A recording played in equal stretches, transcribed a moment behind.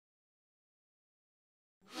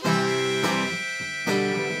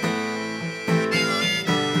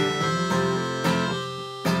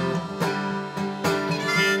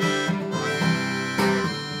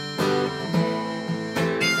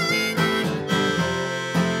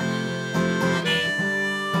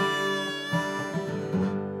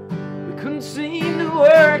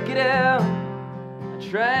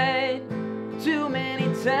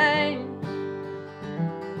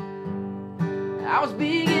was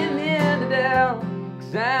beginning to doubt,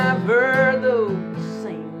 'cause I've heard those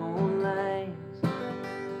same old lines.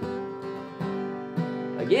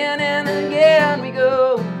 Again and again we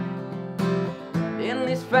go,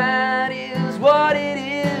 endless fight is what it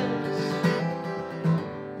is.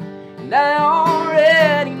 And I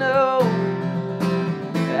already know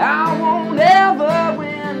I won't ever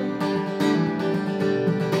win,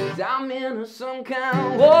 'cause I'm in some kind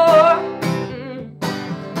of war.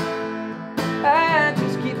 I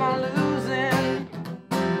just keep on losing,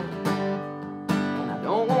 and I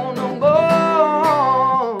don't want no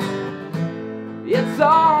more. It's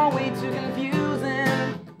all way too confusing.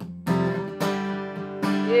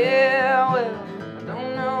 Yeah, well, I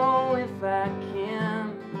don't know if I can,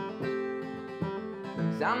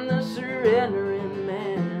 'cause I'm the surrendering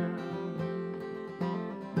man.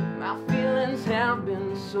 My feelings have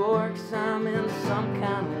been sore, 'cause I'm in some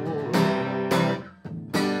kind of war.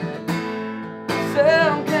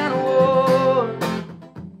 Some kind of war.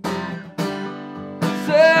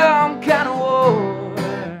 Some kind of war.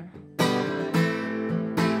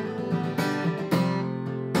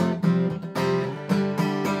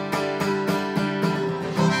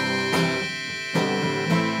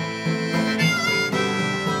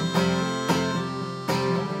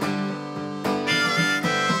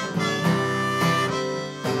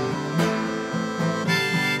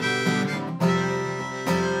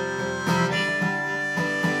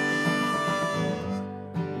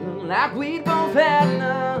 Like we'd both had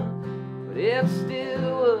enough, but it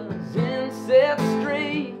still wasn't set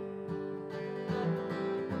straight.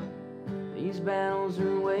 These battles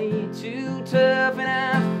are way too tough, and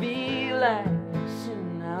I feel like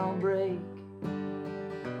soon I'll break.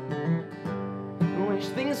 I wish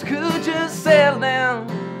things could just settle down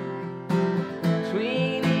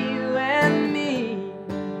between you and me.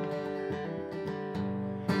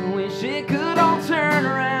 I wish it could all turn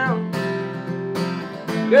around.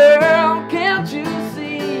 Girl, can't you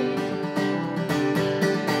see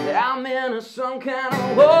that I'm in some kind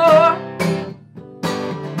of war?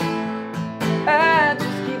 I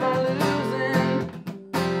just keep on losing,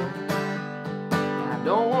 I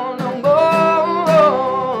don't want no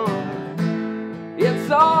more. It's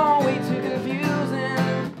all way too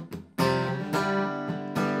confusing.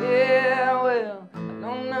 Yeah, well, I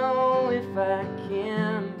don't know if I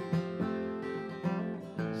can,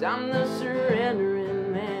 'cause I'm the surrendering.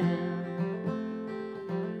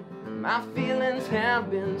 My feelings have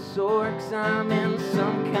been sore, 'cause I'm in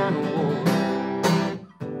some kind of war.